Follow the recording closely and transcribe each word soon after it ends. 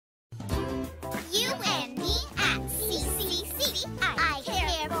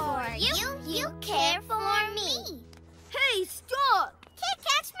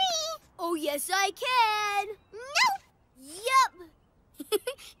Oh, yes, I can. Nope. Yep.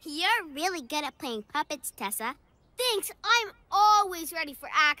 You're really good at playing puppets, Tessa. Thanks. I'm always ready for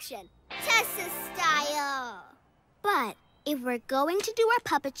action. Tessa style. But if we're going to do our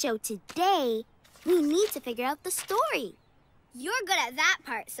puppet show today, we need to figure out the story. You're good at that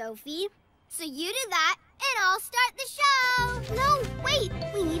part, Sophie. So you do that, and I'll start the show. No, wait.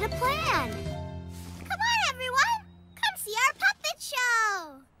 We need a plan. Come on, everyone. Come see our puppet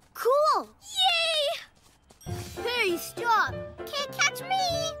show. Cool. Yay! Hey, stop. Can't catch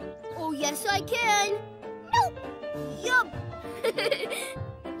me. Oh, yes, I can. Nope. Yup.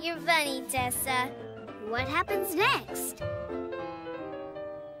 You're funny, Tessa. What happens next?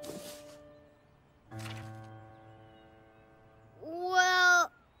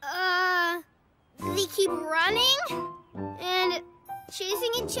 Well, they keep running and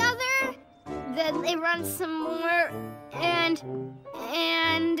chasing each other. Then they run some more and...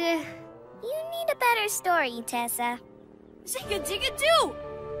 You need a better story, Tessa. Zig-a-dig-a-doo!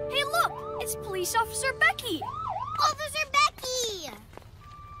 Hey, look! It's Police Officer Becky! Officer Becky!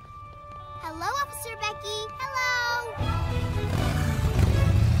 Hello, Officer Becky. Hello!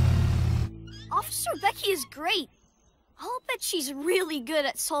 Officer Becky is great. I'll bet she's really good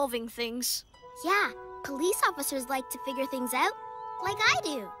at solving things. Yeah, police officers like to figure things out, like I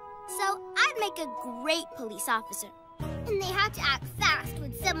do. So I'd make a great police officer. And they have to act fast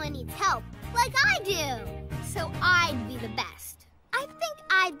when someone needs help, like I do. So I'd be the best. I think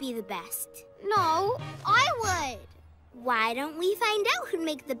I'd be the best. No, I would. Why don't we find out who'd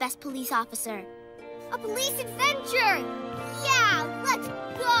make the best police officer? A police adventure! Yeah, let's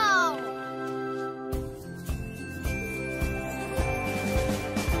go!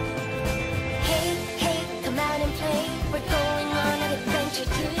 Hey, hey, come out and play. We're going on an adventure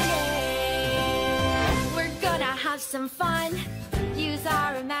today. We're gonna have some fun. Use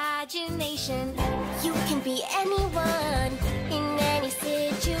our imagination. You can be anyone in any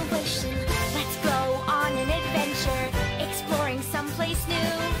situation. Let's go on an adventure, exploring someplace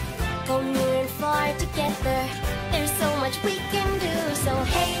new. Go near and far together. There's so much we can do. So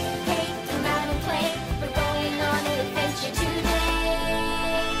hey, hey, come out and play. We're going on an adventure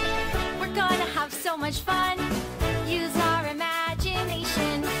today. We're gonna have so much fun. Use our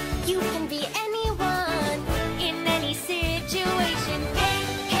imagination. You can be anyone in any situation. Hey,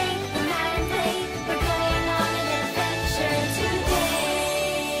 hey, come out and play. We're going on an adventure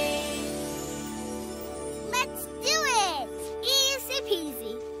today. Let's do it! Easy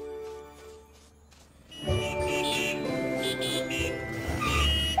peasy.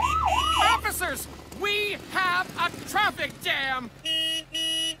 Officers, we have a traffic jam!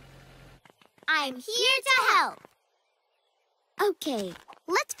 I'm here to help. Okay,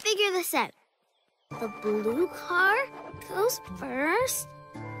 let's figure this out. The blue car goes first,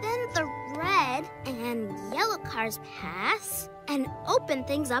 then the red and yellow cars pass and open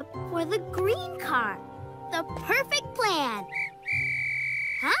things up for the green car. The perfect plan.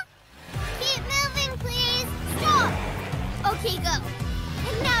 Huh? Keep moving, please. Stop. Okay, go.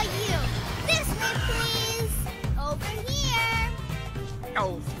 And now you. This way, please. Over here.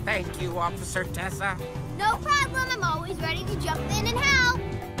 Oh, thank you, Officer Tessa. No problem. I'm always ready to jump in and help.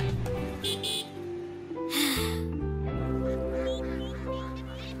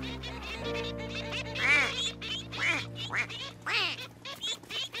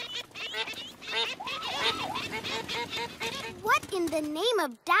 What in the name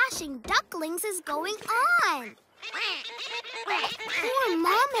of dashing ducklings is going on? Poor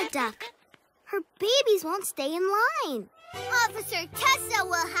Mama Duck. Her babies won't stay in line. Officer Tessa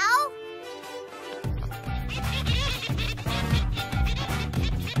will help.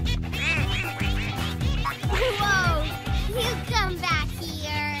 Whoa! You come back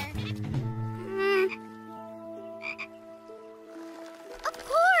here. Of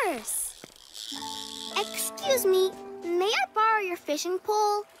course. Excuse me, may I borrow your fishing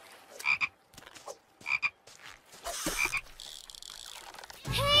pole?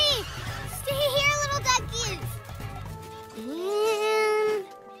 Hey! Stay here, little duckies. And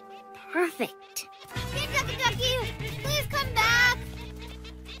perfect. Here, Ducky Ducky. Please come back.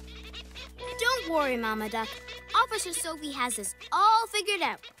 Don't worry, Mama Duck. Officer Sophie has this all figured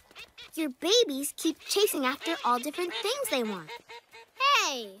out. Your babies keep chasing after all different things they want.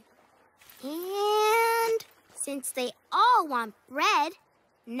 Hey! And since they all want bread,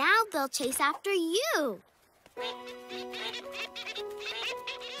 now they'll chase after you.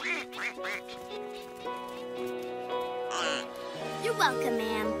 You're welcome,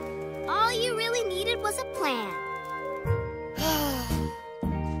 ma'am. All you really needed was a plan.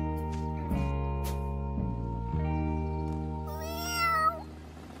 Meow.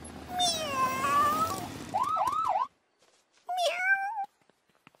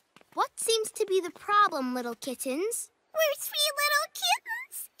 be the problem, little kittens? We're 3 little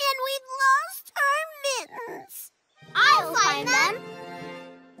kittens, and we've lost our mittens. I'll find them.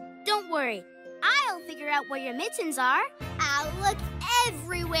 Don't worry. I'll figure out where your mittens are. I'll look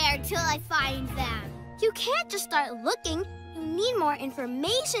everywhere till I find them. You can't just start looking. You need more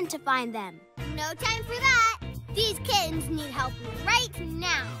information to find them. No time for that. These kittens need help right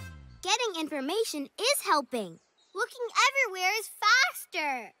now. Getting information is helping. Looking everywhere is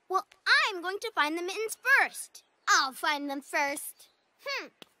faster. Well, I'm going to find the mittens first. I'll find them first.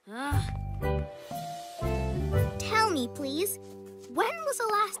 Tell me, please, when was the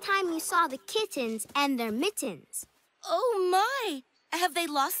last time you saw the kittens and their mittens? Oh, my! Have they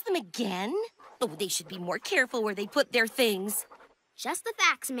lost them again? Oh, they should be more careful where they put their things. Just the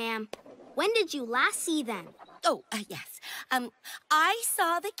facts, ma'am. When did you last see them? Oh, yes. I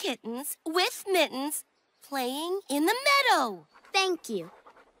saw the kittens with mittens playing in the meadow. Thank you.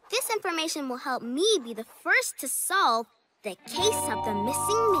 This information will help me be the first to solve the case of the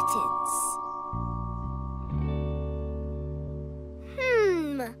missing mittens.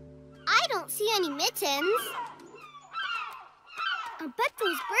 I don't see any mittens. I bet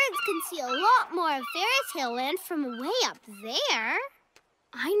those birds can see a lot more of Fairy Tale Land from way up there.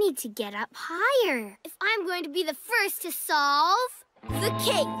 I need to get up higher. If I'm going to be the first to solve the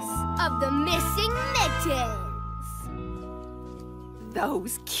case of the missing mittens.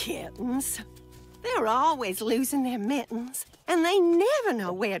 Those kittens. They're always losing their mittens, and they never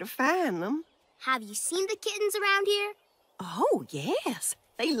know where to find them. Have you seen the kittens around here? Oh, yes.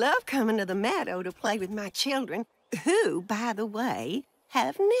 They love coming to the meadow to play with my children, who, by the way,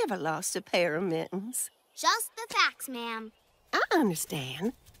 have never lost a pair of mittens. Just the facts, ma'am. I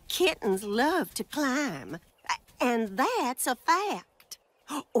understand. Kittens love to climb, and that's a fact.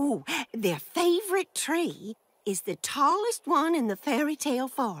 Oh, their favorite tree is the tallest one in the fairy tale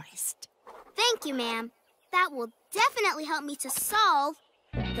forest. Thank you, ma'am. That will definitely help me to solve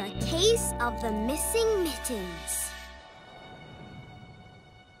the case of the missing mittens.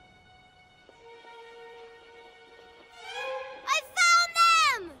 I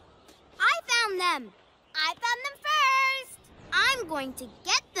found them! I found them first! I'm going to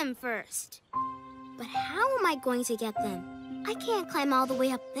get them first. But how am I going to get them? I can't climb all the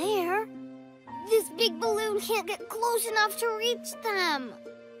way up there. This big balloon can't get close enough to reach them.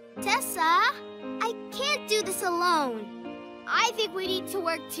 Tessa, I can't do this alone. I think we need to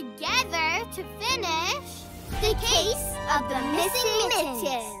work together to finish the case of the missing mittens.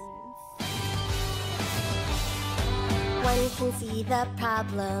 One can see the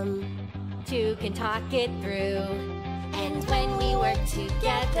problem, 2 can talk it through. And when we work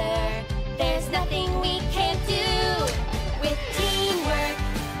together, there's nothing we can't do. With teamwork,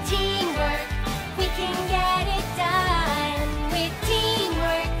 we can get it done. With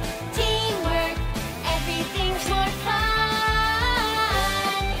teamwork, everything's more fun.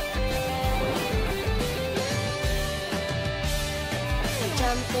 So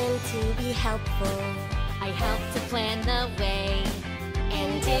jump in to be helpful. I help to plan the way.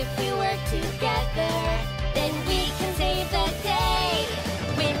 And if we work together, then we can save the day.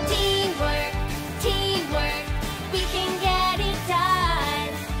 With teamwork, we can get it done.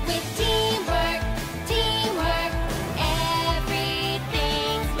 With teamwork,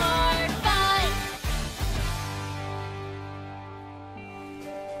 everything's more fun.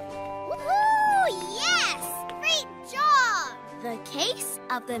 Woohoo! Yes! Great job! The case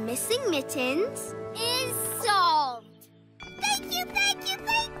of the missing mittens Is solved. Thank you!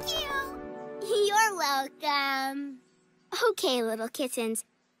 You're welcome. Okay, little kittens,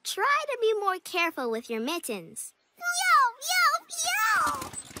 try to be more careful with your mittens. Yo!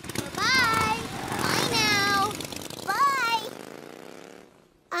 Bye! Bye now! Bye!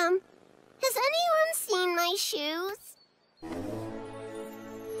 Has anyone seen my shoes?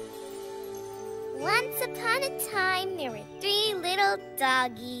 Once upon a time, there were 3 little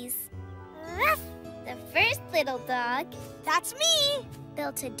doggies. Ruff! The first little dog, that's me,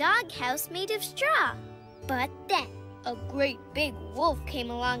 built a doghouse made of straw. But then, a great big wolf came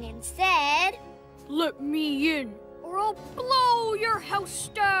along and said, Let me in, or I'll blow your house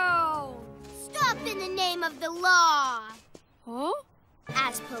down. "Stop in the name of the law." Huh?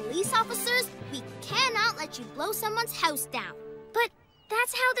 As police officers, we cannot let you blow someone's house down. But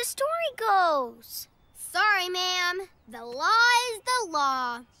that's how the story goes. Sorry, ma'am. The law is the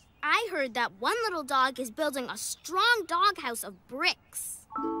law. I heard that one little dog is building a strong doghouse of bricks.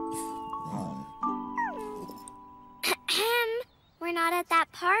 We're not at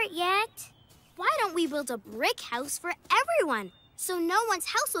that part yet. Why don't we build a brick house for everyone so no one's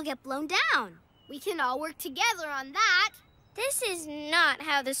house will get blown down? We can all work together on that. This is not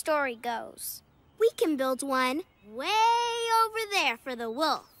how the story goes. We can build one way over there for the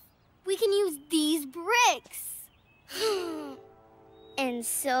wolf. We can use these bricks. And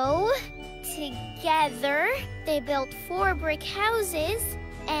so, together, they built 4 brick houses,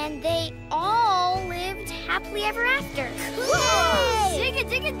 and they all lived happily ever after. Whoa!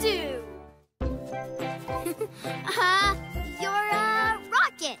 Dig-a-dig-a-doo! You're a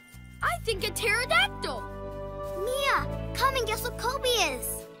rocket. I think a pterodactyl. Mia, come and guess what Kobe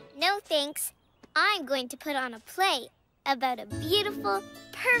is. No thanks. I'm going to put on a play about a beautiful,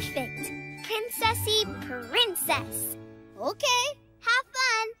 perfect, princessy princess. Okay, have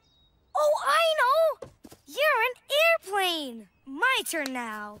fun. Oh, I know! You're an airplane. My turn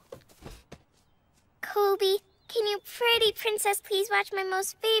now. Kobe, can you pretty princess please watch my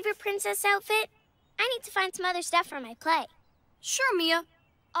most favorite princess outfit? I need to find some other stuff for my play. Sure, Mia.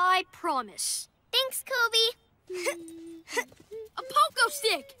 I promise. Thanks, Kobe. A pogo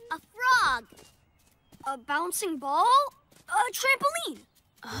stick. A frog. A bouncing ball. A trampoline.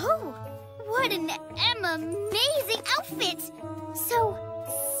 Oh, what an amazing outfit. So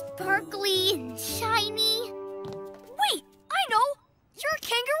sparkly and shiny. Wait, I know. You're a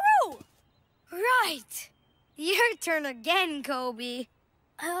kangaroo. Right. Your turn again, Kobe.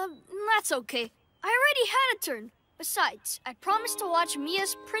 That's okay. I already had a turn. Besides, I promised to watch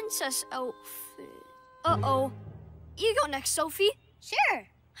Mia's princess outfit. Uh-oh. You go next, Sophie. Sure.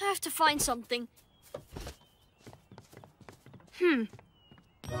 I have to find something.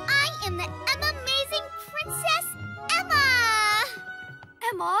 I am the amazing Princess Emma.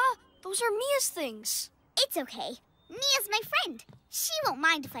 Emma, those are Mia's things. It's okay. Mia's my friend. She won't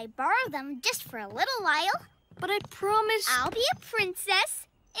mind if I borrow them just for a little while. But I promise... I'll be a princess,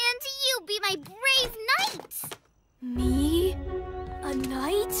 and you'll be my brave knight. Me? A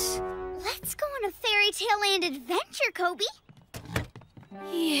knight? Let's go on a fairy tale land adventure, Kobe.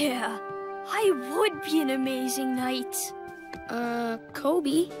 Yeah, I would be an amazing knight.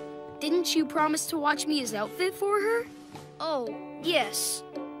 Kobe, didn't you promise to watch Mia's outfit for her? Oh, yes,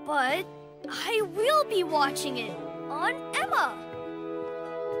 but I will be watching it on Emma.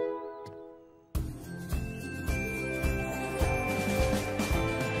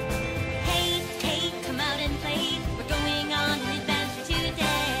 Hey, hey, come out and play. We're going on an adventure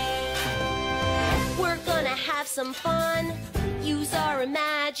today. We're gonna have some fun. Use our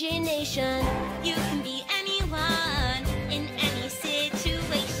imagination. You can be anyone in any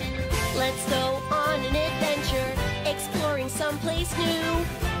situation. Let's go on an adventure, exploring someplace new.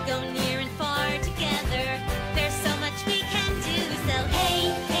 Go near and far together. There's so much we can do. So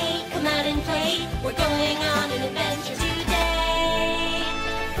hey, hey, come out and play. We're going on an adventure today.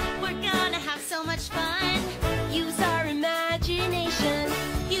 We're gonna have so much fun. Use our imagination.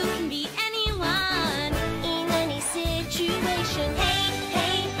 You can be anyone in any situation. Hey,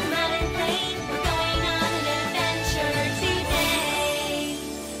 hey, come out and play. We're going on an adventure today.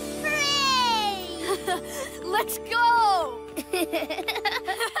 Hooray! Let's go!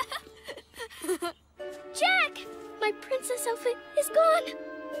 Jack, my princess outfit is gone.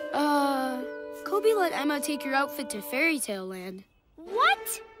 Kobe let Emma take your outfit to Fairy Tale Land.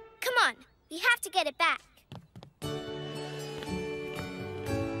 What? Come on, we have to get it back.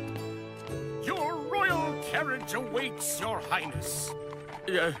 Your royal carriage awaits, Your Highness.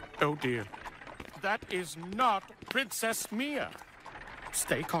 Oh dear. That is not Princess Mia.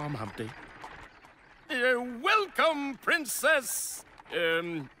 Stay calm, Humpty. Welcome, Princess...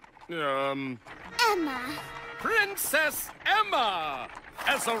 Emma. Princess Emma!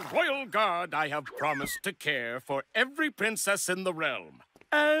 As a royal guard, I have promised to care for every princess in the realm.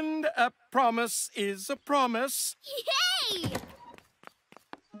 And a promise is a promise. Yay!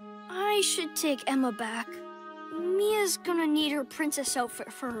 I should take Emma back. Mia's gonna need her princess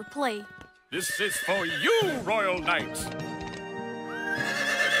outfit for her play. This is for you, Royal Knight.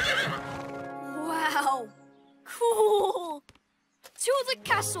 Wow! Cool! To the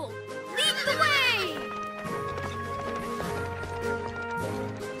castle! Lead the way!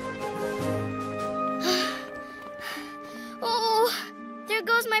 Oh, there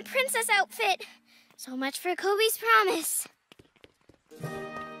goes my princess outfit. So much for Kobe's promise.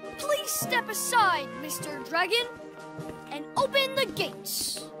 Please step aside, Mr. Dragon, and open the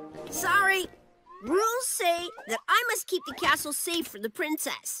gates. Sorry. Rules say that I must keep the castle safe for the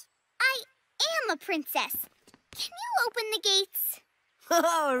princess. I am a princess. Can you open the gates?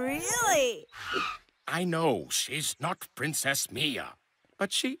 Oh, really? I know she's not Princess Mia,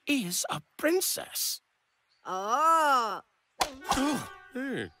 but she is a princess. Oh.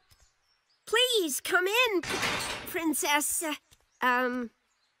 Hmm. Please come in, Princess. Emma.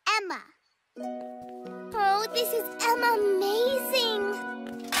 Oh, this is amazing!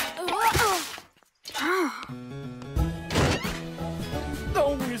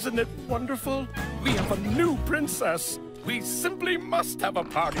 Oh, isn't it wonderful? We have a new princess. We simply must have a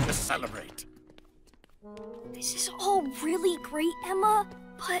party to celebrate. This is all really great, Emma,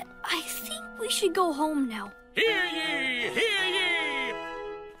 but I think we should go home now. Hear ye! Hear ye!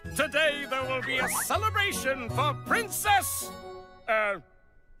 Today there will be a celebration for Princess...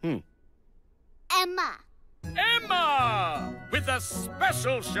 Emma. Emma! With a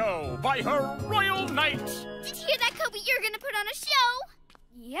special show by her royal knight. Did you hear that, Kobe? You're gonna put on a show?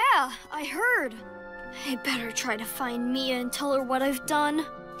 Yeah, I heard. I better try to find Mia and tell her what I've done.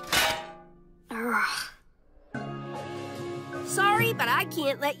 Ugh. Sorry, but I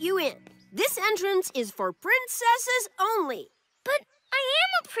can't let you in. This entrance is for princesses only. But I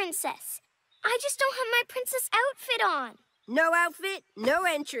am a princess. I just don't have my princess outfit on. No outfit, no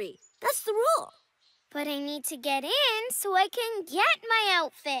entry. That's the rule. But I need to get in so I can get my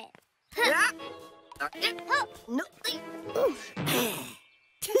outfit. No.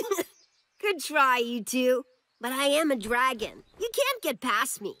 Good try, you two. But I am a dragon. You can't get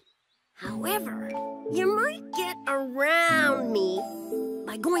past me. However, you might get around me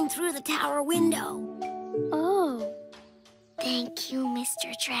by going through the tower window. Oh. Thank you,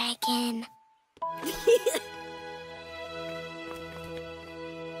 Mr. Dragon.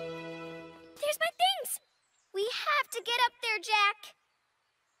 There's my things. We have to get up there, Jack.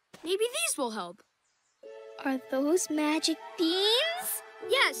 Maybe these will help. Are those magic beans?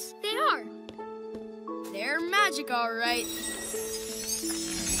 Yes, they are. They're magic, all right.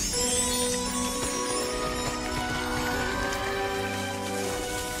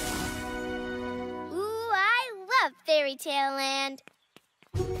 Ooh, I love Fairy Tale Land.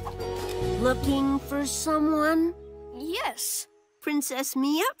 Looking for someone? Yes. Princess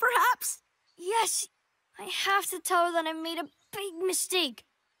Mia, perhaps? Yes. I have to tell her that I made a big mistake.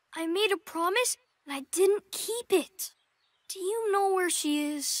 I made a promise, and I didn't keep it. Do you know where she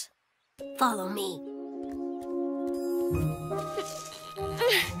is? Follow me.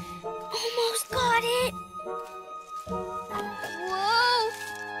 Almost got it.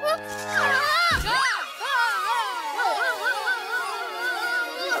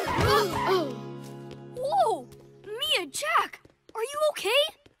 Whoa. Whoa! Mia, Jack, are you okay?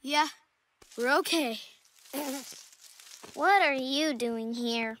 Yeah, we're okay. What are you doing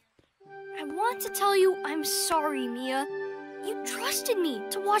here? I want to tell you I'm sorry, Mia. You trusted me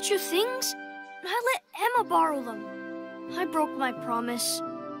to watch your things, and I let Emma borrow them. I broke my promise.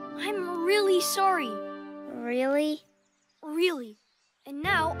 I'm really sorry. Really? Really. And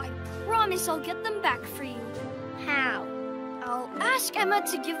now I promise I'll get them back for you. How? I'll ask Emma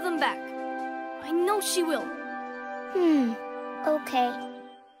to give them back. I know she will. Okay.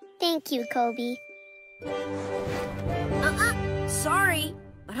 Thank you, Kobe. Sorry,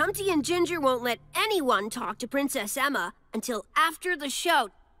 but Humpty and Ginger won't let anyone talk to Princess Emma until after the show.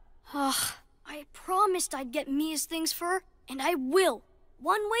 I promised I'd get Mia's things for her, and I will,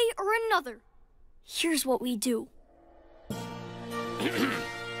 one way or another. Here's what we do.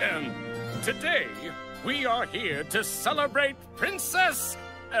 And today, we are here to celebrate Princess...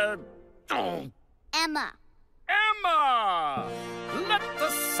 Emma. Emma! Let the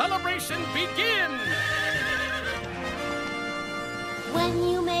celebration begin! When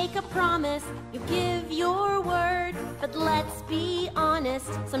you make a promise, you give your word. But let's be honest,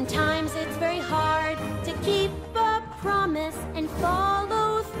 sometimes it's very hard to keep a promise and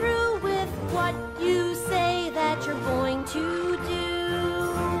follow through with what you say that you're going to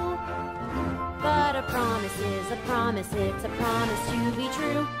do. But a promise is a promise, it's a promise to be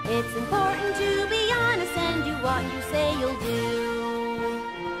true. It's important to be honest and do what you say you'll do.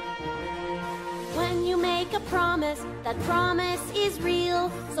 When you make a promise, that promise is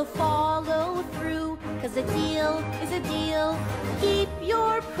real. So follow through, 'cause a deal is a deal. Keep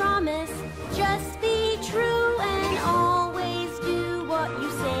your promise, just be true, and always do what you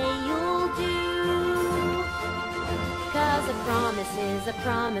say you'll do. 'Cause a promise is a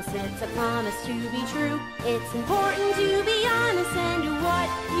promise, it's a promise to be true. It's important to be honest and do what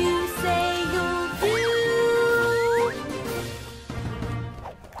you say you'll do.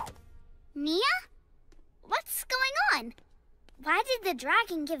 Mia? What's going on? Why did the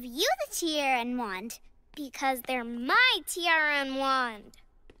dragon give you the tiara and wand? Because they're my tiara and wand.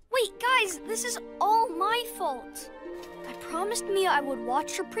 Wait, guys, this is all my fault. I promised Mia I would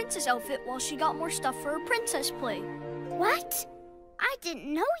watch her princess outfit while she got more stuff for her princess play. What? I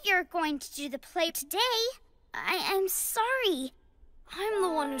didn't know you were going to do the play today. I'm sorry. I'm the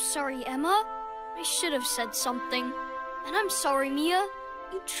one who's sorry, Emma. I should have said something. And I'm sorry, Mia.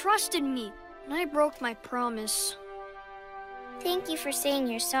 You trusted me. and I broke my promise. Thank you for saying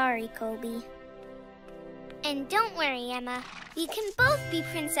you're sorry, Kobe. And don't worry, Emma. We can both be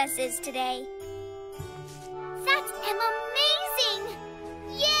princesses today. That's amazing!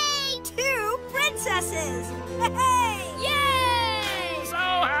 Yay! 2 princesses! Hey! Yay! So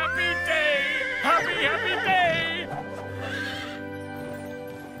happy day! Happy, happy day!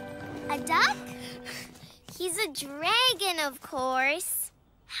 A duck? He's a dragon, of course.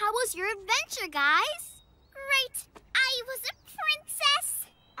 How was your adventure, guys? Great! I was a princess!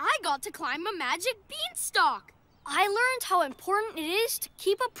 I got to climb a magic beanstalk. I learned how important it is to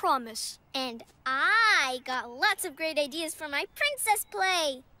keep a promise. And I got lots of great ideas for my princess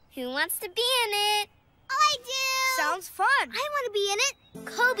play. Who wants to be in it? I do! Sounds fun. I want to be in it.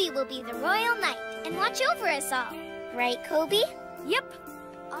 Kobe will be the royal knight and watch over us all. Right, Kobe? Yep,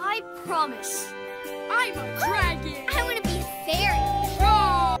 I promise. I'm a dragon. I want to be a fairy.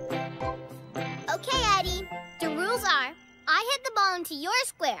 Okay, Eddie. The rules are, I hit the ball into your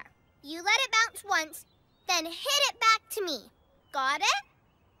square. You let it bounce once, then hit it back to me. Got it?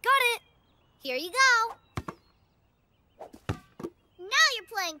 Got it. Here you go. Now you're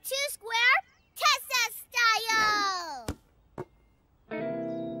playing 2 square, Tessa style.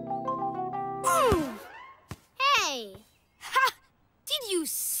 Ooh. Hey. Ha! Did you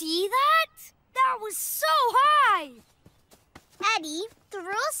see that? That was so high. Eddie, the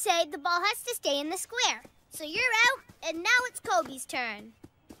rules say the ball has to stay in the square. So you're out, and now it's Kobe's turn.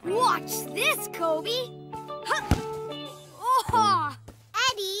 Watch this, Kobe. Ha! Oh!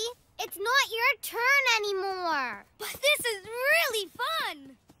 Eddie, it's not your turn anymore. But this is really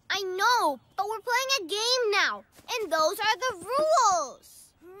fun. I know, but we're playing a game now, and those are the rules.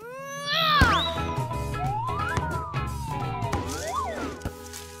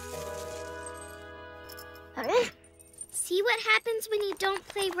 See what happens when you don't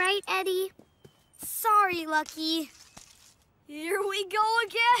play right, Eddie? Sorry, Lucky. Here we go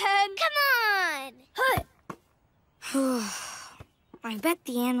again. Come on! I bet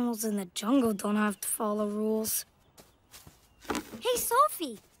the animals in the jungle don't have to follow rules. Hey,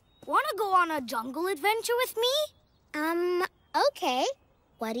 Sophie, want to go on a jungle adventure with me? Okay.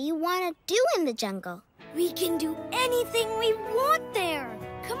 What do you want to do in the jungle? We can do anything we want there.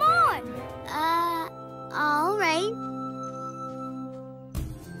 Come on. All right.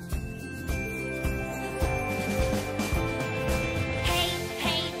 Hey,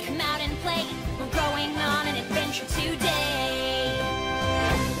 come out and play. We're going on an adventure today.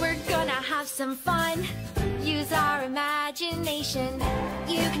 We're gonna have some fun. Use our imagination.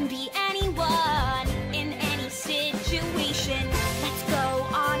 You can be anyone in any situation. Let's go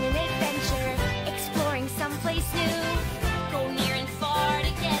on an adventure, exploring someplace new. Go near and far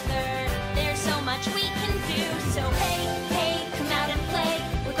together. There's so much we can do. So hey, come out and play.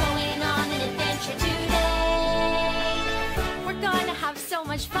 We're going on an adventure today. We're gonna have so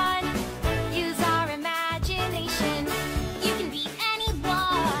much fun. Use our imagination. You can be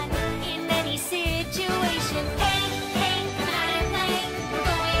anyone in any situation. Hey, come out and play. We're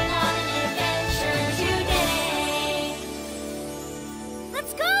going on an adventure today.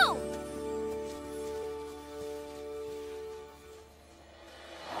 Let's go.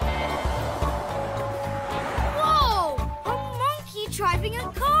 Whoa! A monkey driving a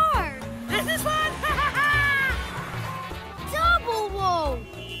car. This is fun! Double whoa!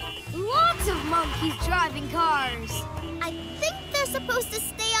 Lots of monkeys driving cars. I think they're supposed to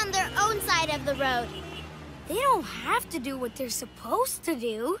stay on their own side of the road. They don't have to do what they're supposed to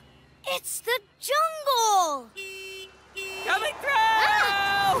do. It's the jungle! Coming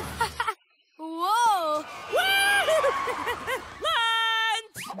through! Whoa!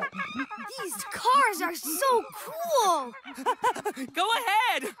 Lunch! These cars are so cool! Go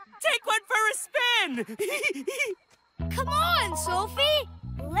ahead! Take one for a spin! Come on, Sophie!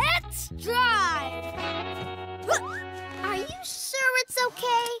 Let's drive! Are you sure it's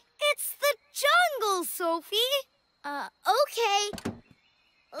okay? It's the jungle, Sophie! Okay.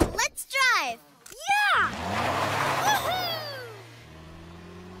 Let's drive. Yeah! Woohoo!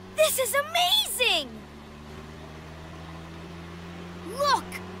 This is amazing! Look!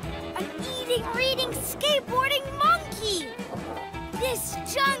 An eating, reading, skateboarding monkey! This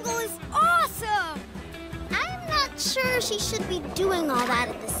jungle is awesome! I'm not sure she should be doing all that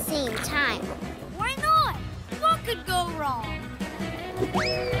at the same time. Why not? What could go wrong?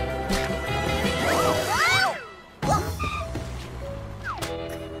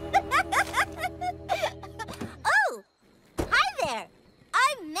 Oh! Hi there!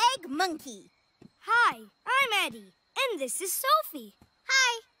 I'm Meg Monkey. Hi, I'm Eddie, and this is Sophie.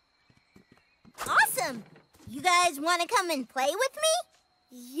 Hi. Awesome! You guys want to come and play with me?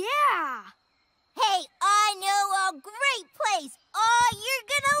 Yeah! Hey, I know a great place. Oh, you're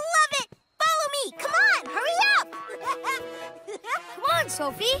gonna love it. Follow me. Come on, hurry up. Come on,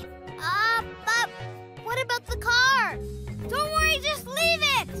 Sophie. But what about the car? Don't worry, just leave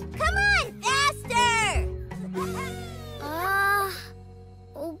it. Come on, faster.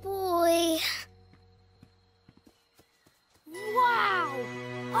 Oh boy. Wow!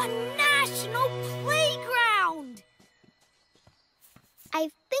 A national playground! I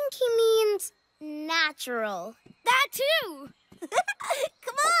think he means natural. That too!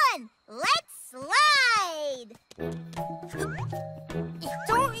 Come on, let's slide.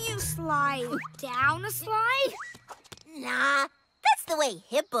 Don't you slide down a slide? Nah, that's the way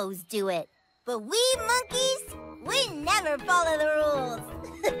hippos do it. But we monkeys, we never follow the rules.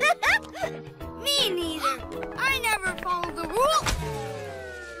 Me neither. I never follow the rules.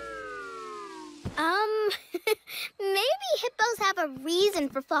 Maybe hippos have a reason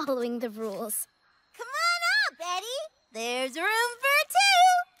for following the rules. Come on up, Eddie. There's room for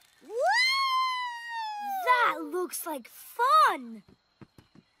two. Woo! That looks like fun.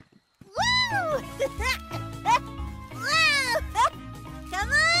 Woo! Woo!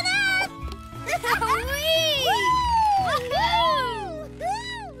 Come on up. Whee! Woo!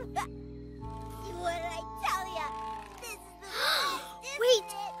 What did I tell ya? This is the best, Wait, isn't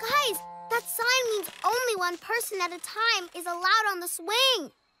it? guys, that sign means only one person at a time is allowed on the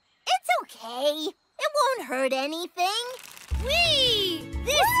swing. It's okay. It won't hurt anything. Whee!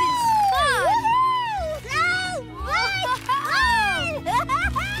 This is fun! So much fun!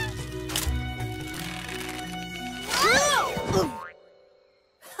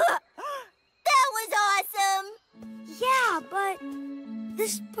 That was awesome! Yeah, but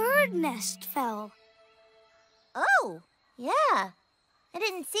this bird nest fell. Oh, yeah. I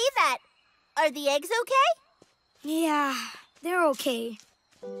didn't see that. Are the eggs okay? Yeah, they're okay.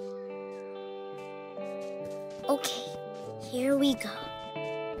 Okay, here we go.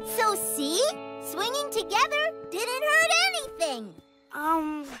 So see? Swinging together didn't hurt anything.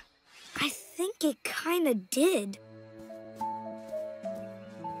 I think it kinda did.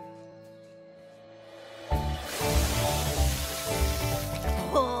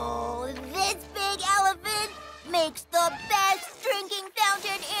 Oh, this big elephant makes the best drinking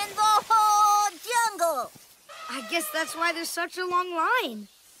fountain in the whole jungle. I guess that's why there's such a long line.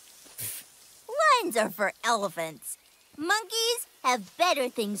 Lines are for elephants. Monkeys have better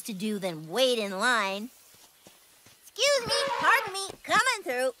things to do than wait in line. Excuse me, pardon me, coming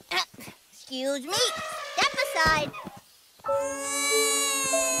through. Excuse me, step aside.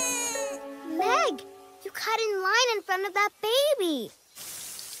 Meg, you cut in line in front of that baby.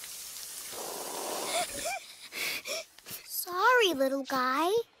 Sorry, little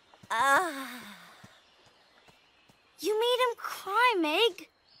guy. You made him cry, Meg.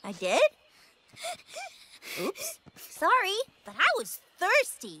 I did? Oops, sorry, but I was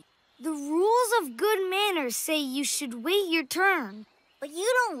thirsty. The rules of good manners say you should wait your turn. But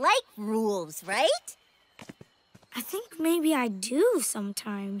you don't like rules, right? I think maybe I do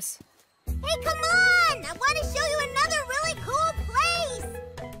sometimes. Hey, come on! I want to show you another really cool place!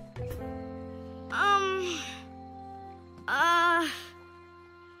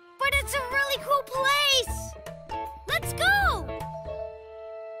 But it's a really cool place! Let's go!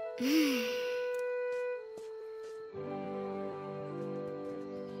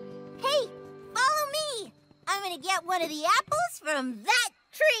 Hey, follow me! I'm gonna get one of the apples from that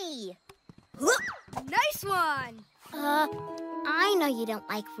tree! Nice one! I know you don't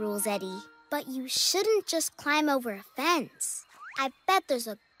like rules, Eddie, but you shouldn't just climb over a fence. I bet there's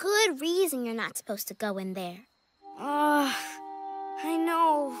a good reason you're not supposed to go in there. I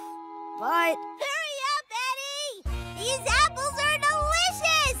know, but... Hurry up, Eddie! These apples are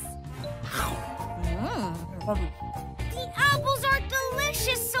delicious! The apples are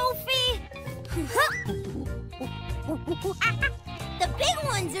delicious, Sophie! The big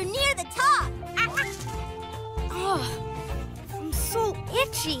ones are near the top! I'm so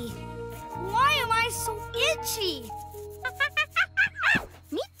itchy. Why am I so itchy?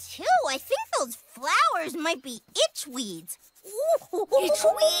 Me too. I think those flowers might be itchweeds.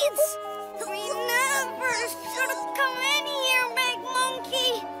 Itchweeds? We never should have come in here, Big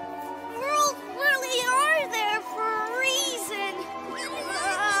Monkey. Rules really are there for a reason.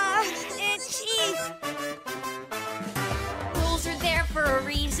 Itchy. Rules are there for a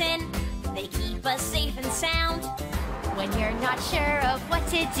reason. They keep us safe and sound. When you're not sure of what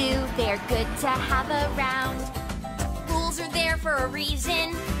to do, they're good to have around. Rules are there for a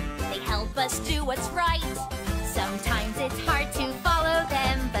reason. They help us do what's right. Sometimes it's hard to follow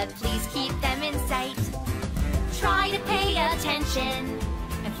them, but please keep them in sight. Try to pay attention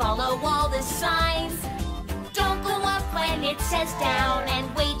and follow follow all the signs. Don't go up when it says down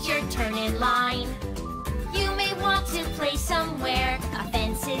and wait your turn in line. You may want to play somewhere, a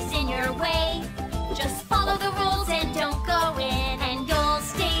fence is in your way. Just follow the rules and don't go in, and you'll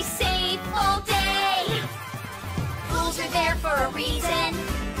stay safe all day. Rules are there for a reason.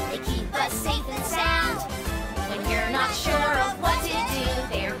 They keep us safe and sound. When you're not sure of what to do,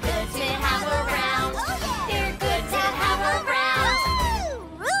 they're good to have around. They're good to have around.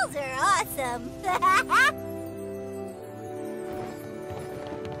 Rules are awesome.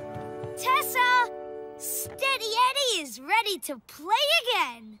 Tessa! Steady Eddie is ready to play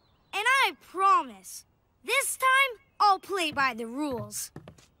again. And I promise, this time I'll play by the rules.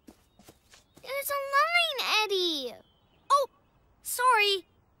 There's a line, Eddie. Oh, sorry.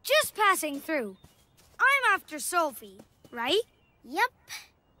 Just passing through. I'm after Sophie, right? Yep.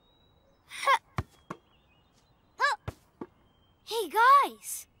 Hey,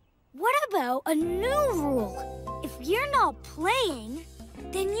 guys. What about a new rule? If you're not playing,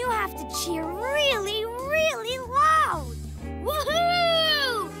 then you have to cheer really, really loud.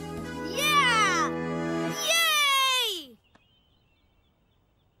 Woohoo! Yeah! Yay!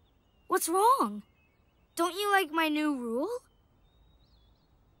 What's wrong? Don't you like my new rule?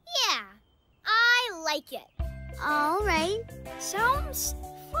 Yeah, I like it. All right. Sounds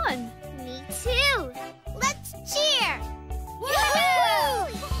fun. Me too. Let's cheer. Woohoo!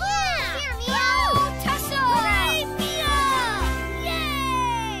 Yeah! Cheer me Oh, Tessa! Hooray, Yay!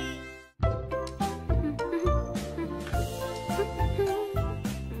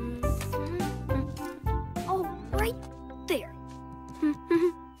 Oh, right there.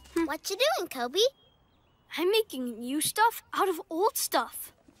 What you doing, Kobe? I'm making new stuff out of old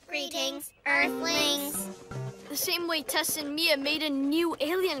stuff. Greetings, Earthlings. The same way Tess and Mia made a new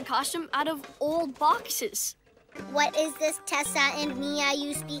alien costume out of old boxes. What is this Tessa and Mia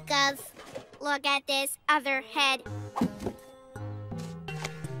you speak of? Look at this other head.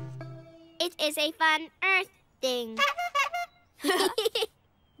 It is a fun Earth thing.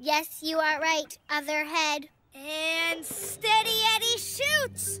 Yes, you are right, other head. And Steady Eddie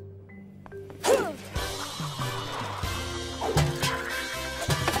shoots!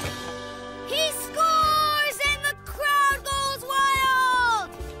 He scores and the crowd goes wild!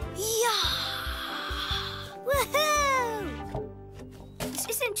 Yeah! Woohoo! This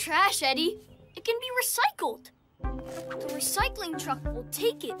isn't trash, Eddie. It can be recycled. The recycling truck will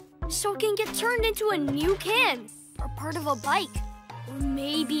take it so it can get turned into a new can or part of a bike or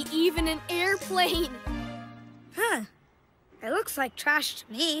maybe even an airplane. Huh. It looks like trash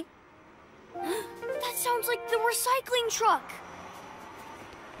to me. That sounds like the recycling truck.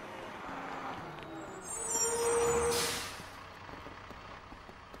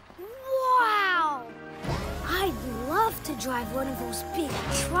 Wow! I'd love to drive one of those big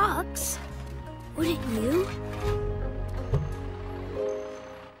trucks. Wouldn't you?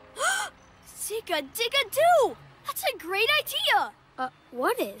 Zigga-digga-doo! That's a great idea!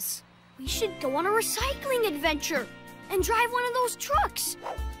 What is? We should go on a recycling adventure and drive one of those trucks.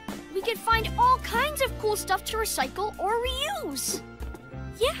 We could find all kinds of cool stuff to recycle or reuse.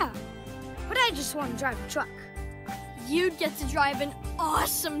 Yeah, but I just want to drive a truck. You'd get to drive an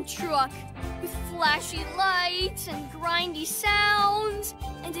awesome truck with flashy lights and grindy sounds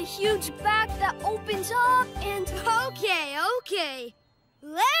and a huge back that opens up and... Okay.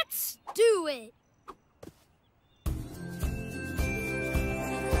 Let's do it.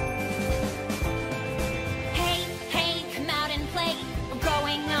 Hey, come out and play. We're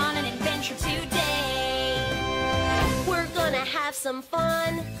going on an adventure today. We're gonna have some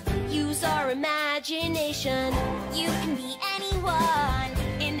fun. Use our imagination. You can be anyone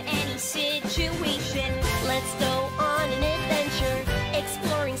in any situation. Let's go on an adventure,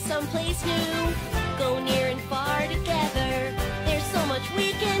 exploring someplace new. Go near and far together. There's so much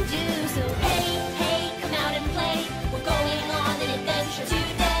we can do. So hey, come out and play. We're going on an adventure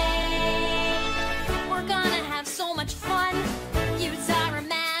today. We're gonna have so much fun. Use our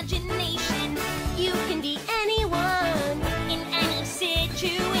imagination. You can be anyone in any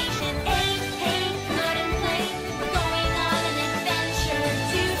situation. Hey, come out and play. We're going on an adventure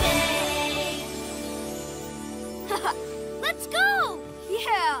today. Let's go!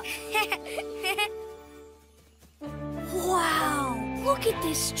 Yeah. Wow, look at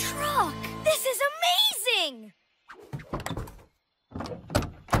this truck. This is amazing!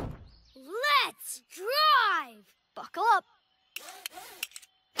 Let's drive! Buckle up.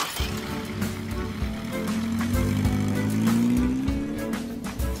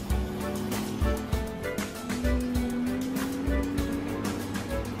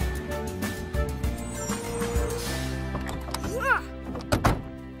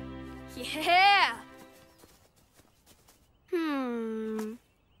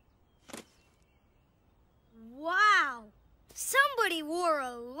 Somebody wore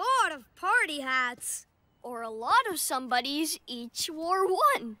a lot of party hats. Or a lot of somebodies each wore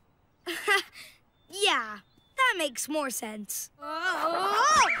one. Yeah, that makes more sense.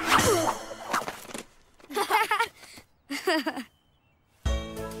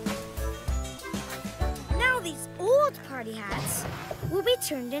 Now these old party hats will be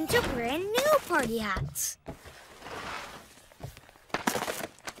turned into brand new party hats.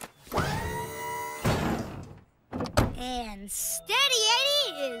 And Steady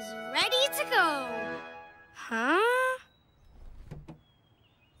Eddie is ready to go. Huh?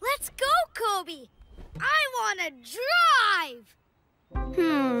 Let's go, Kobe. I want to drive.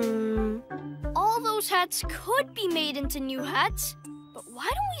 All those hats could be made into new hats, but why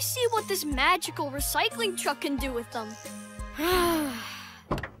don't we see what this magical recycling truck can do with them?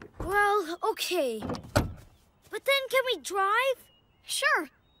 Well, okay. But then can we drive?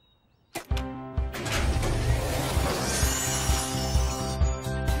 Sure.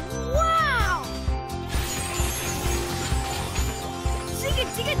 Wow!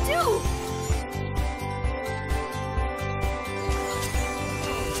 Zig-a-dig-a-doo!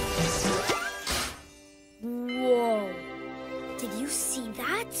 Whoa! Did you see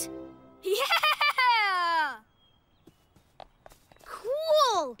that? Yeah!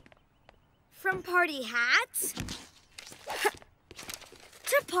 Cool! From party hats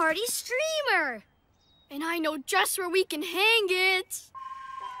to party streamer. And I know just where we can hang it.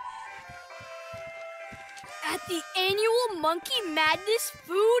 At the annual Monkey Madness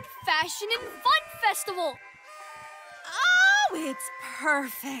Food, Fashion, and Fun Festival. Oh, it's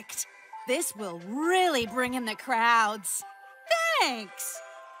perfect. This will really bring in the crowds. Thanks.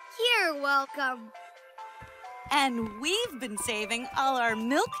 You're welcome. And we've been saving all our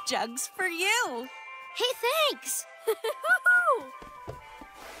milk jugs for you. Hey, thanks.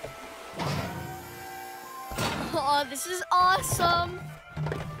 Oh, this is awesome.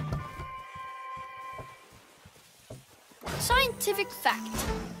 Scientific fact.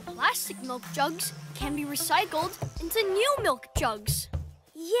 Plastic milk jugs can be recycled into new milk jugs.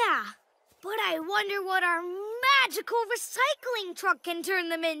 Yeah, but I wonder what our magical recycling truck can turn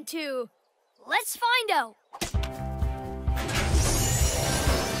them into. Let's find out.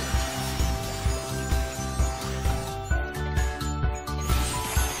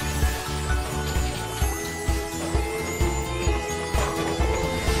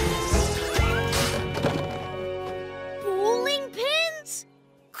 Bowling pins?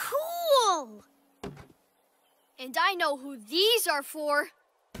 Cool! And I know who these are for.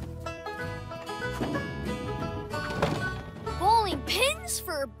 Bowling pins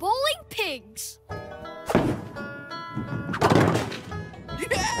for bowling pigs.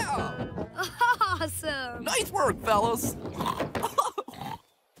 Yeah! Awesome! Nice work, fellas.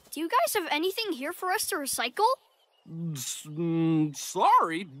 Do you guys have anything here for us to recycle?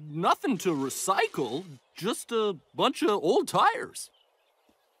 Sorry, nothing to recycle. Just a bunch of old tires.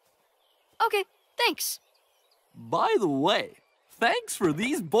 Okay, thanks. By the way, thanks for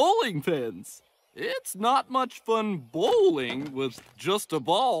these bowling pins. It's not much fun bowling with just a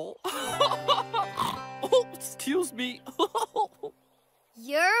ball. Oh, excuse me.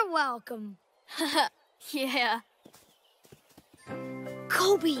 You're welcome. Yeah.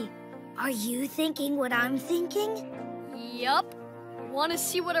 Kobe, are you thinking what I'm thinking? Yup. Want to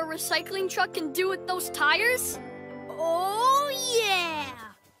see what a recycling truck can do with those tires? Oh, yeah!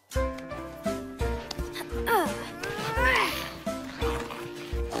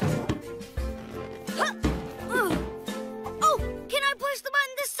 Oh, can I push the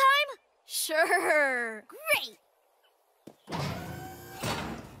button this time? Sure. Great!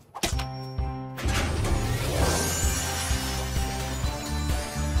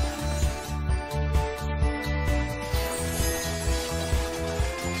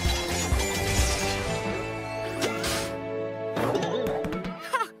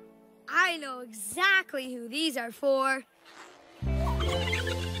 I know exactly who these are for.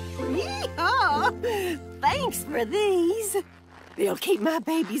 Yeehaw! Thanks for these. They'll keep my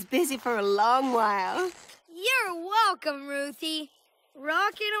babies busy for a long while. You're welcome, Ruthie.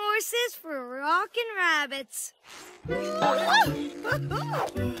 Rockin' horses for rockin' rabbits.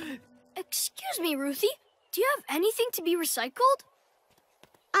 Excuse me, Ruthie. Do you have anything to be recycled?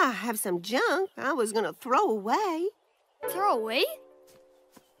 I have some junk I was gonna throw away. Throw away?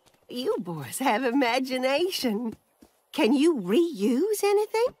 You boys have imagination. Can you reuse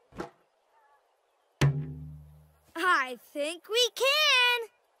anything? I think we can.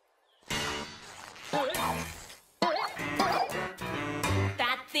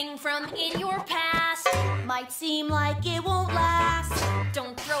 That thing from in your past might seem like it won't last.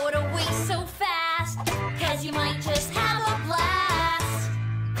 Don't throw it away so fast, 'cause you might just have a blast.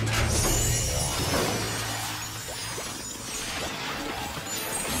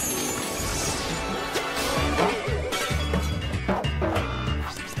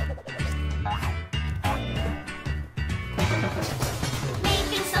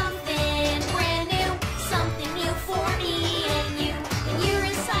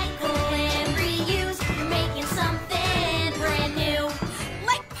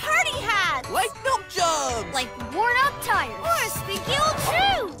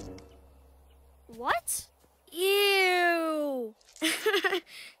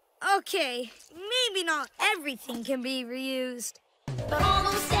 Okay, maybe not everything can be reused. But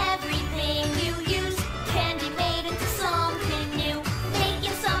almost everything you use can be made into something new.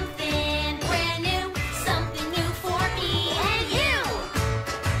 Making something brand new, something new for me and you.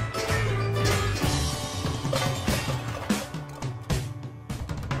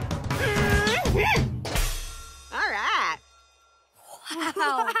 All right.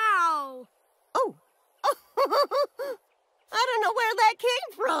 Wow! Oh. I don't know where that came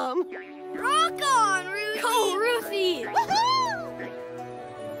from. Rock on, Ruthie! Go, Ruthie! Woohoo!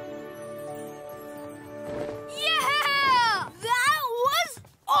 Yeah! That was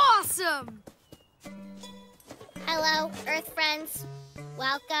awesome! Hello, Earth friends.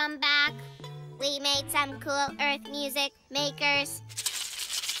 Welcome back. We made some cool Earth music makers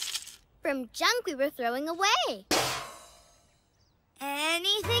from junk we were throwing away.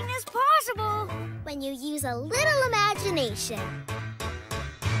 Anything is possible when you use a little imagination.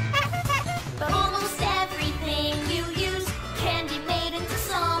 But almost everything you use can be made into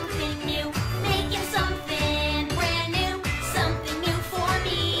something new. Making something brand new, something new for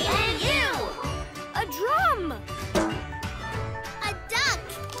me and you. A drum! A duck!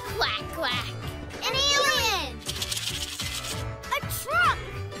 Quack, quack! An alien! A truck!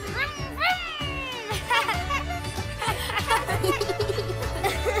 Vroom,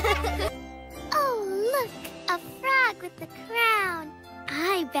 Oh, look! A frog with the crown.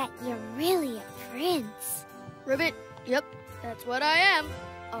 I bet you're really a prince. Ribbit, yep, that's what I am.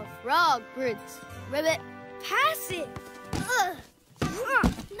 A frog prince. Ribbit. Pass it! Ugh.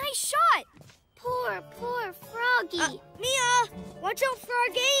 Nice shot! Poor Froggy. Mia, watch out for our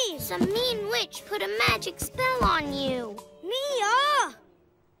gaze! Some mean witch put a magic spell on you. Mia!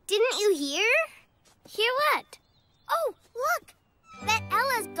 Didn't you hear? Hear what? Oh, look! That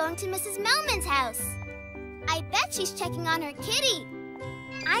Ella's going to Mrs. Melman's house. I bet she's checking on her kitty.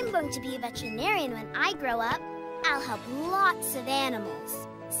 I'm going to be a veterinarian when I grow up. I'll help lots of animals.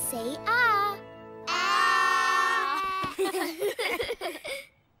 Say ah. Ah!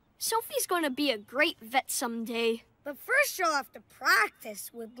 Sophie's going to be a great vet someday. But first you'll have to practice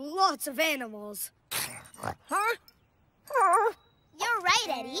with lots of animals. Huh? You're right,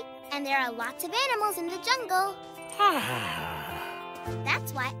 Eddie. And there are lots of animals in the jungle.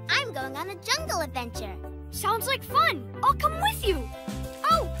 That's why I'm going on a jungle adventure. Sounds like fun. I'll come with you.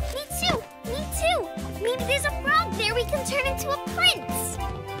 Oh, me too. Me too. Maybe there's a frog there we can turn into a prince.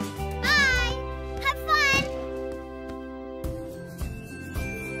 Bye. Have fun.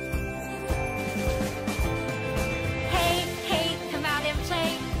 Hey, come out and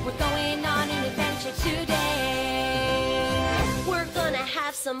play. We're going on an adventure today. We're gonna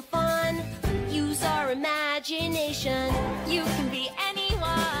have some fun. Use our imagination. You can be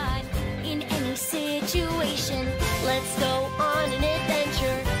anyone in any situation. Let's go on an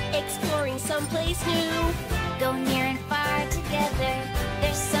adventure, exploring someplace new. Go near and far together.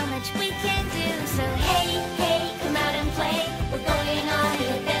 There's so much we can do. So hey, come out and play. We're going on an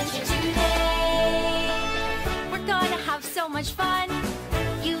adventure today. We're gonna have so much fun.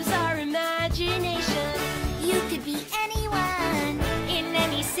 Use our imagination. You could be anyone in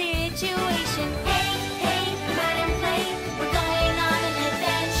any situation. Hey, come out and play. We're going on an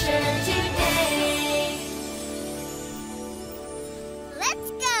adventure today. Let's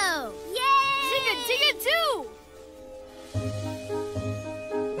go. Zigga digga doo!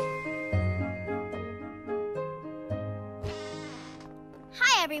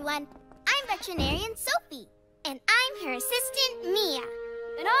 Hi, everyone. I'm veterinarian Sophie, and I'm her assistant, Mia.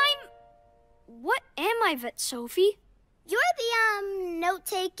 And I'm... What am I, Vet Sophie? You're the,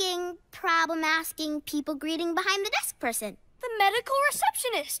 note-taking, problem-asking, people-greeting behind-the-desk person. The medical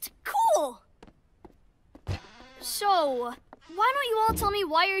receptionist. Cool! So, why don't you all tell me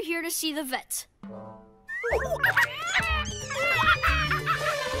why you're here to see the vet?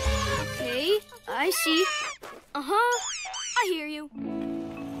 Okay, I see. Uh-huh, I hear you.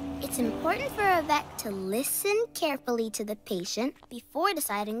 It's important for a vet to listen carefully to the patient before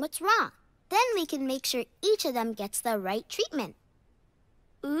deciding what's wrong. Then we can make sure each of them gets the right treatment.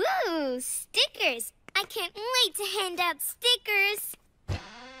 Ooh, stickers! I can't wait to hand out stickers!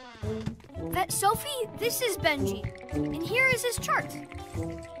 Vet Sophie, this is Benji. And here is his chart.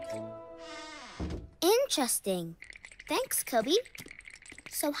 Interesting. Thanks, Cubby.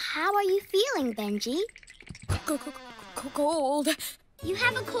 So how are you feeling, Benji? Cold. You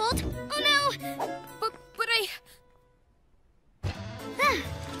have a cold? Oh, no! But I...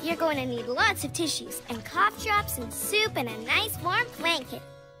 You're going to need lots of tissues and cough drops and soup and a nice warm blanket.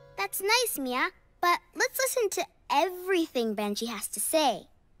 That's nice, Mia, but let's listen to everything Benji has to say.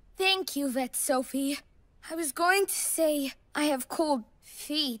 Thank you, Vet Sophie. I was going to say I have cold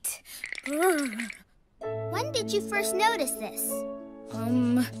feet. When did you first notice this?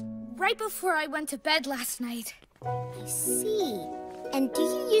 Right before I went to bed last night. I see. And do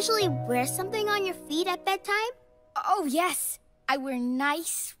you usually wear something on your feet at bedtime? Oh, yes. I wear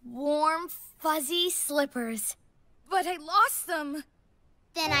nice, warm, fuzzy slippers. But I lost them.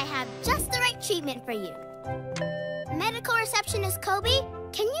 Then I have just the right treatment for you. Medical receptionist Kobe,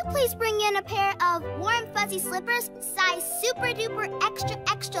 can you please bring in a pair of warm, fuzzy slippers, size super-duper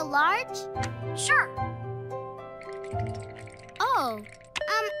extra large? Sure. Oh,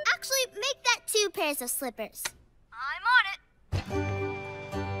 actually, make that 2 pairs of slippers. I'm on it.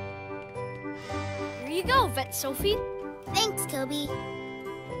 Here you go, Vet Sophie. Thanks, Kobe.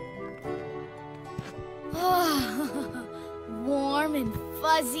 Warm and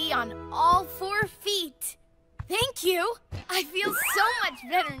fuzzy on all 4 feet. Thank you. I feel so much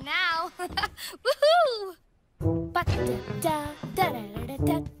better now. Woohoo!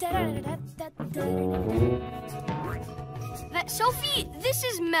 Sophie, this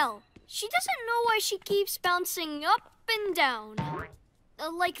is Mel. She doesn't know why she keeps bouncing up and down.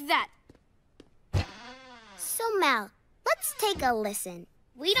 Like that. So, Mel, let's take a listen.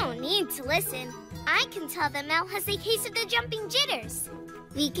 We don't need to listen. I can tell that Mel has a case of the jumping jitters.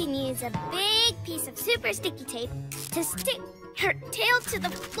 We can use a big piece of super sticky tape to stick her tail to the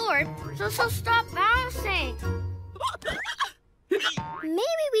floor so she'll stop bouncing.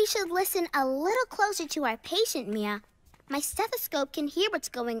 Maybe we should listen a little closer to our patient, Mia. My stethoscope can hear what's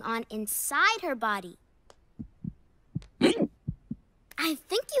going on inside her body. I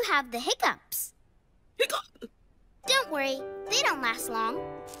think you have the hiccups. Hiccup! Don't worry, they don't last long.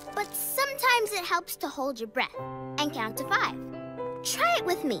 But sometimes it helps to hold your breath and count to 5. Try it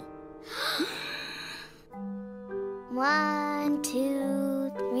with me. 1,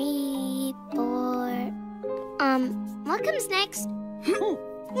 2, 3, 4. What comes next?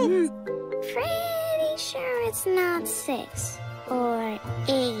 Pretty sure it's not 6 or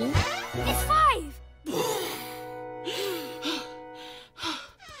 8. It's 5.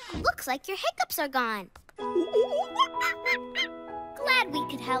 Looks like your hiccups are gone. Glad we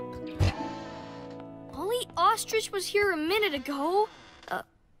could help. Ollie Ostrich was here a minute ago. But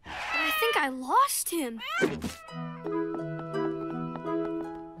I think I lost him.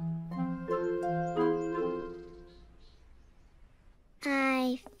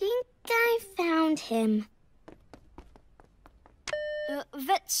 I think I found him.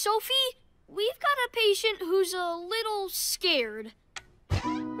 Vet Sophie, we've got a patient who's a little scared.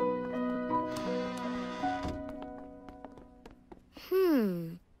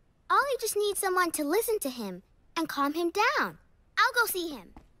 Ollie just needs someone to listen to him and calm him down. I'll go see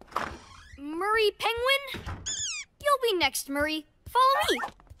him. Murray Penguin? You'll be next, Murray. Follow me.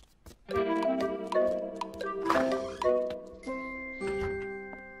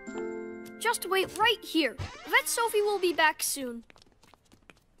 Just wait right here. Vet Sophie will be back soon.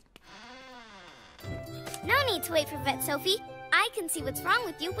 No need to wait for Vet Sophie. I can see what's wrong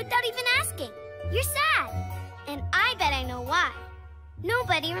with you without even asking. You're sad. And I bet I know why.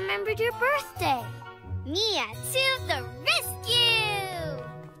 Nobody remembered your birthday. Mia to the rescue!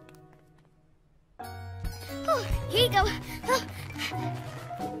 Oh, here you go. Oh.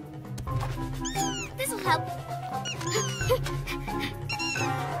 This will help.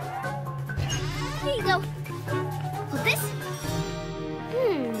 Here you go. Hold this.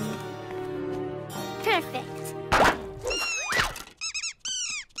 Perfect.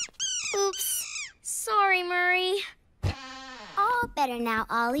 Oops. Sorry, Murray. All better now,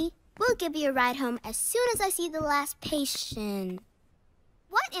 Ollie. We'll give you a ride home as soon as I see the last patient.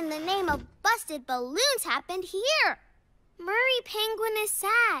 What in the name of busted balloons happened here? Murray Penguin is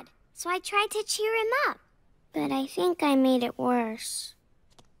sad, so I tried to cheer him up. But I think I made it worse.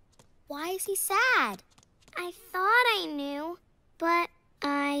 Why is he sad? I thought I knew, but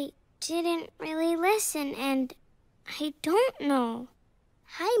I didn't really listen, and I don't know.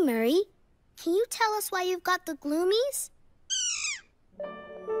 Hi, Murray. Can you tell us why you've got the gloomies?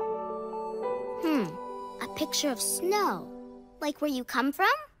 A picture of snow. Like where you come from?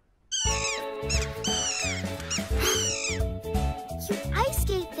 You ice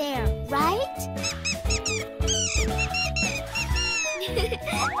skate there, right?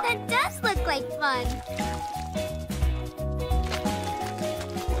 That does look like fun.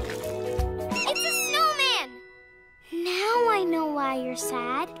 It's a snowman! Now I know why you're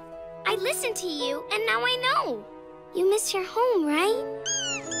sad. I listened to you, and now I know. You miss your home, right?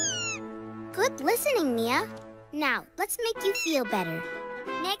 Good listening, Mia. Now, let's make you feel better.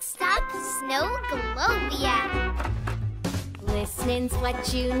 Next stop, Snowglobia. Listening's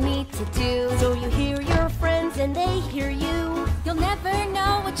what you need to do, so you hear your friends friends and they hear you, you'll never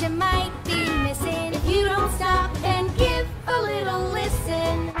know what you might be missing if you don't stop and give a little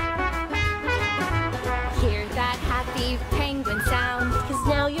listen. Hear that happy penguin sound, 'cause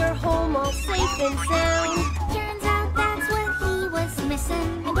now you're home all safe and sound. Turns out that's what he was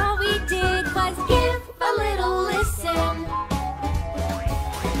missing. And all we did was give a little listen.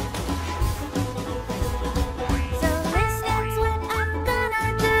 So listen's what I'm gonna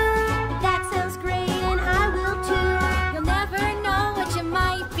do. That sounds great and I will too. You'll never know what you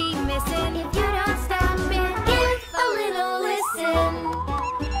might be missing if you don't stop and give a little listen.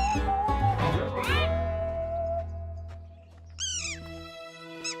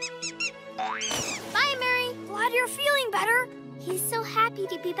 Bye, Mary. Glad you're feeling better. He's so happy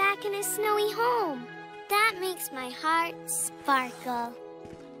to be back in his snowy home. That makes my heart sparkle.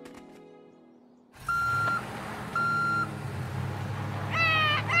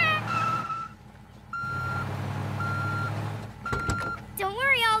 Don't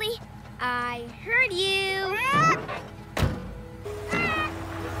worry, Ollie. I heard you.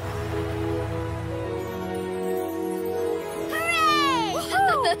 Hooray!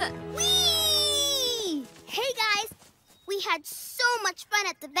 Whee! Hey, guys. We had so much fun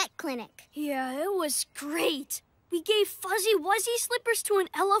at the vet clinic. Yeah, it was great. We gave fuzzy wuzzy slippers to an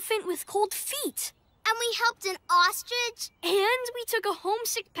elephant with cold feet. And we helped an ostrich. And we took a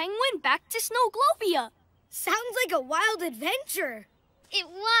homesick penguin back to Snowglobia. Sounds like a wild adventure. It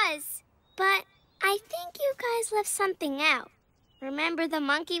was. But I think you guys left something out. Remember the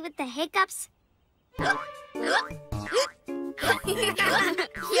monkey with the hiccups?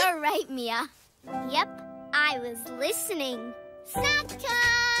 You're right, Mia. Yep, I was listening. Snack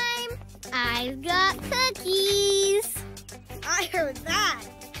time! I've got cookies. I heard that.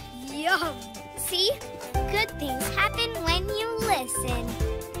 Yum. See? Good things happen when you listen.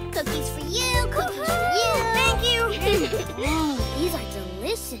 Cookies for you, cookies for you. Thank you. These are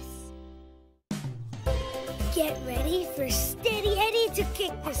delicious. Get ready for Steady Eddie to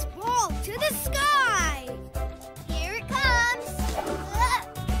kick this ball to the sky. Here it comes.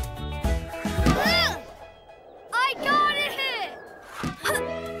 I got it!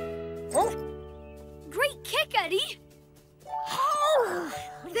 Great kick, Eddie.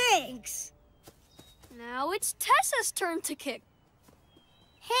 Thanks. Now it's Tessa's turn to kick.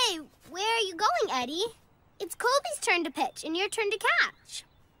 Hey, where are you going, Eddie? It's Colby's turn to pitch and your turn to catch.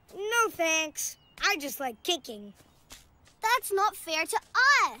 No thanks. I just like kicking. That's not fair to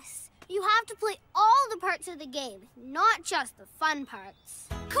us. You have to play all the parts of the game, not just the fun parts.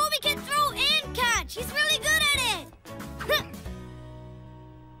 Colby can throw and catch. He's really good at it.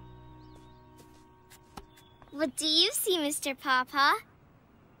 What do you see, Mr. Pawpaw?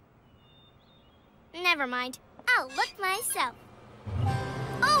 Never mind. I'll look myself.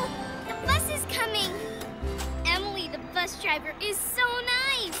 Oh, the bus is coming. Emily, the bus driver, is so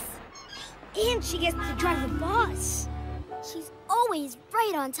nice. And she gets to drive a bus. She's always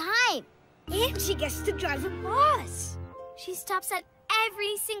right on time. And she gets to drive a bus. She stops at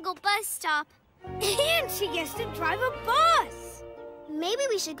every single bus stop. And she gets to drive a bus. Maybe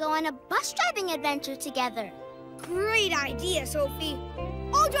we should go on a bus driving adventure together. Great idea, Sophie.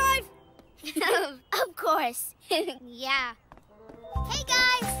 I'll drive. Of course. Yeah. Hey,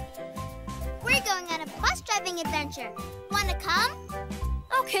 guys. We're going on a bus driving adventure. Want to come?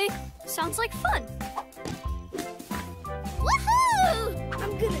 Okay, sounds like fun. Woohoo!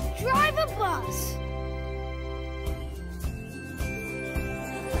 I'm gonna drive a bus.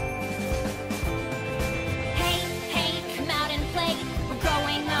 Hey, come out and play. We're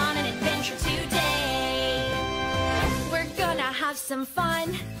going on an adventure today. We're gonna have some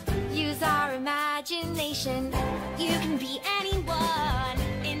fun. Use our imagination. You can be anyone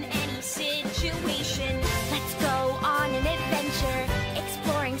in any situation. Let's go on an adventure,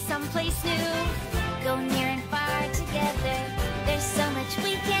 exploring someplace new. Go near and far together. There's so much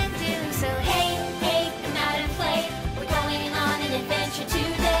we can do. So hey, come out and play. We're going on an adventure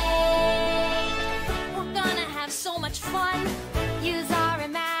today. We're gonna have so much fun. Use our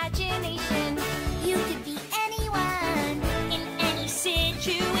imagination. You could be anyone in any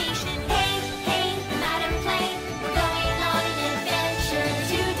situation. Hey, come out and play. We're going on an adventure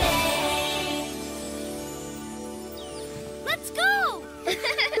today. Let's go!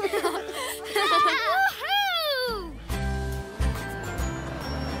 Woohoo!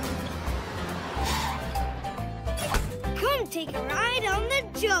 Come take a ride on the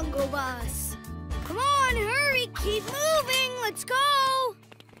Jungle Bus. Come on, hurry, keep moving, let's go.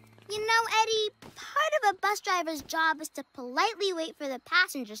 You know, Eddie, part of a bus driver's job is to politely wait for the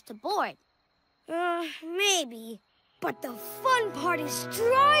passengers to board. Maybe. But the fun part is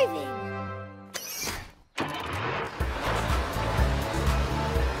driving.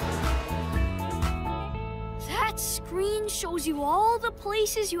 screen shows you all the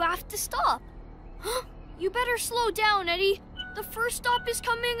places you have to stop. You better slow down, Eddie. The first stop is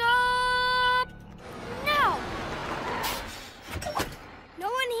coming up now. No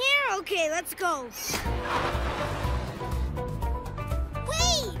one here? Okay, let's go.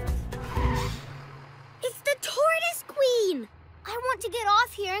 Wait! It's the Tortoise Queen! I want to get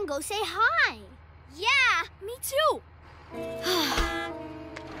off here and go say hi. Yeah, me too.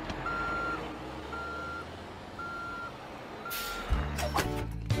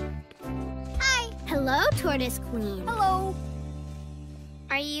 Hi. Hello, Tortoise Queen. Hello.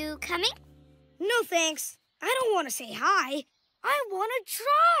 Are you coming? No thanks. I don't want to say hi. I want to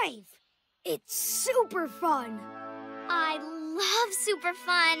drive. It's super fun. I love super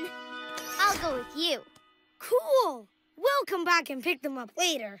fun. I'll go with you. Cool. We'll come back and pick them up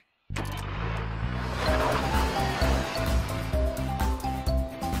later.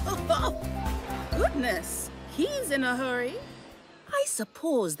 Oh, goodness. He's in a hurry. I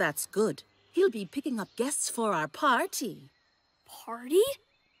suppose that's good. He'll be picking up guests for our party. Party?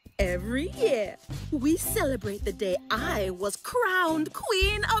 Every year, we celebrate the day I was crowned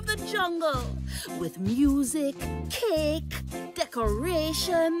Queen of the Jungle. With music, cake,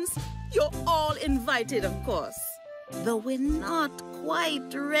 decorations. You're all invited, of course. Though we're not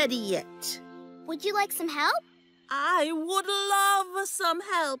quite ready yet. Would you like some help? I would love some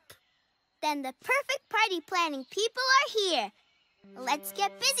help. Then the perfect party planning people are here. Let's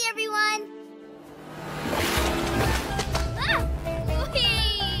get busy, everyone.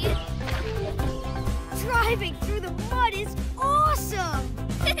 Whee! Driving through the mud is awesome!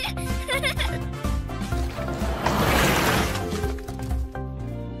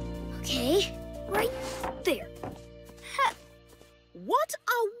 Okay. Right there. What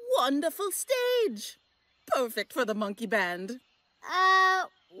a wonderful stage! Perfect for the monkey band.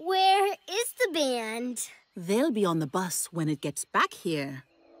 Where is the band? They'll be on the bus when it gets back here.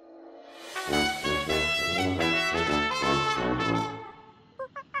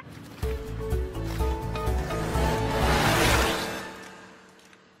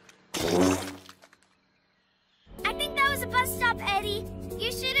 I think that was a bus stop, Eddie.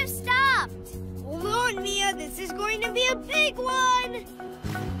 You should have stopped. Hold on, Mia. This is going to be a big one.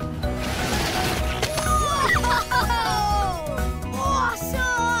 Whoa!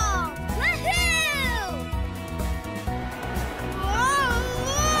 Awesome! Woohoo! Whoa!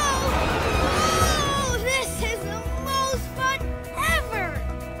 Whoa! This is the most fun ever!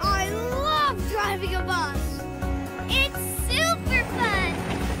 I love driving a bus. It's super fun.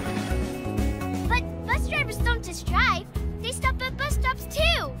 But bus drivers don't just drive. They stop at bus stops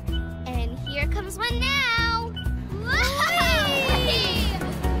too. And here comes one now. Whee!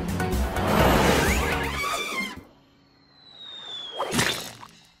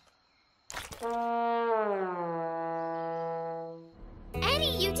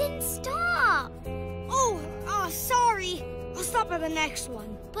 Eddie, you didn't stop. Oh, sorry. I'll stop at the next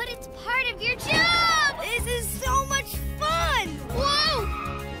one. But it's part of your job. This is so much fun! Whoa!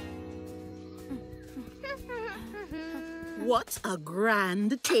 What a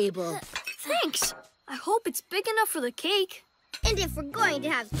grand table. Thanks. I hope it's big enough for the cake. And if we're going to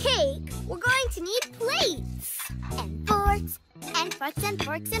have cake, we're going to need plates. And forks. And forks and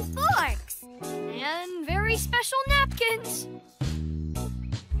forks and forks. And very special napkins.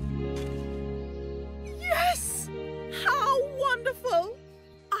 Yes! How wonderful!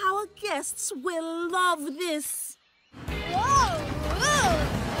 Our guests will love this. Whoa! Whoa!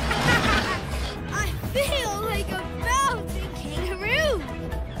 I feel like a bouncing kangaroo!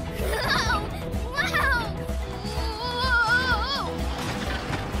 Wow! Wow! Whoa!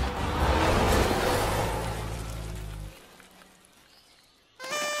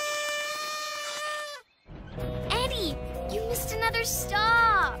 Eddie, you missed another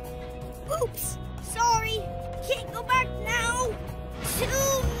stop. Oops! Sorry! Can't go back now!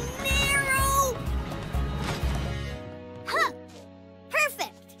 Too narrow! Huh!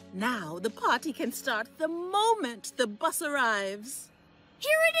 Perfect! Now the party can start the moment the bus arrives.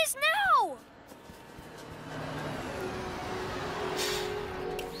 Here it is now!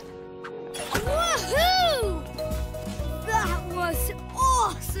 Woohoo! That was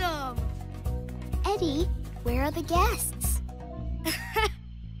awesome! Eddie, where are the guests?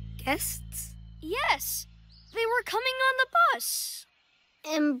 Guests? Yes, they were coming on the bus.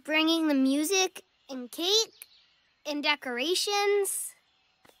 And bringing the music and cake and decorations?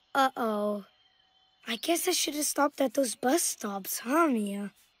 Uh-oh. I guess I should have stopped at those bus stops, huh,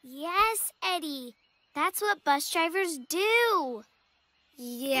 Mia? Yes, Eddie. That's what bus drivers do.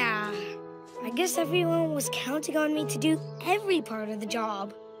 Yeah. I guess everyone was counting on me to do every part of the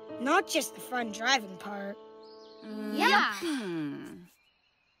job, not just the fun driving part. Yeah.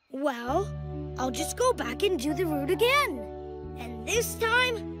 Well, I'll just go back and do the route again. And this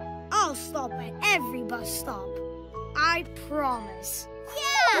time, I'll stop at every bus stop. I promise.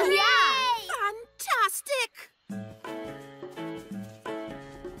 Yeah! Fantastic!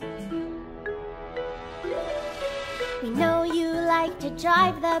 We know you like to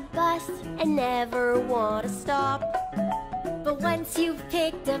drive the bus and never want to stop. But once you've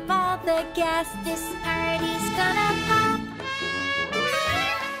picked up all the gas, this party's gonna pop.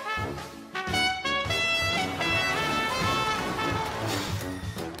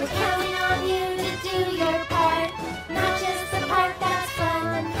 We're counting on you to do your part, not just the part that's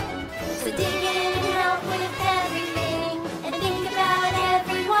fun. So dig in and help with everything and think about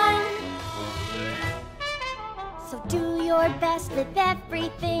everyone. So do your best with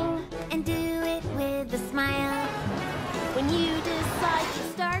everything and do it with a smile. When you decide to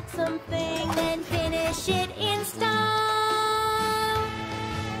start something, then finish it in style.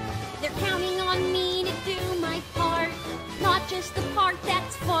 They're counting on me to do my part, not just the part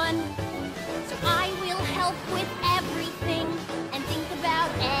that's fun. So I will help with everything and think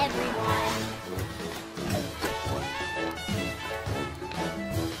about everyone.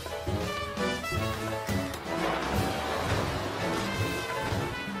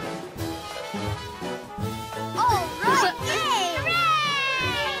 All right!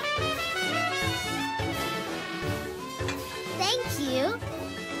 Thank you.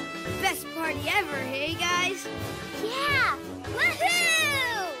 Best party ever, hey guys? Yeah!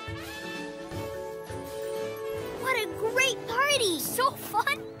 Woohoo! What a great party! So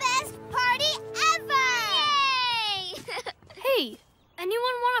fun! Best party ever! Yay! Hey, anyone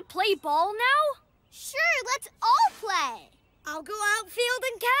want to play ball now? Sure, let's all play. I'll go outfield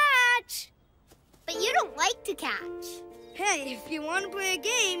and catch. But you don't like to catch. Hey, if you want to play a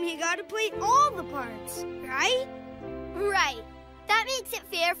game, you gotta play all the parts, right? Right. That makes it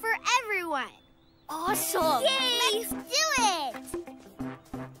fair for everyone. Awesome! Yay! Let's do it!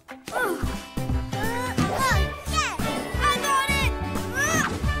 Ugh. Yes! I got it!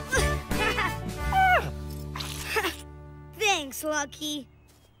 Thanks, Lucky.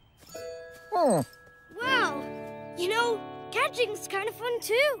 Oh. Wow, you know, catching's kind of fun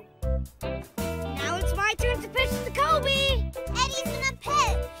too. Now it's my turn to pitch to Kobe. Eddie's gonna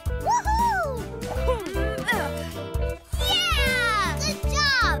pitch. Woohoo! Yeah! Good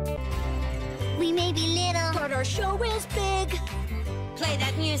job! We may be little, But our show is big. Play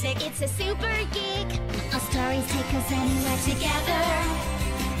that music. it's a super gig. Our stories take us anywhere together.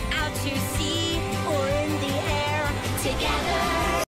 Out to sea or in the air together.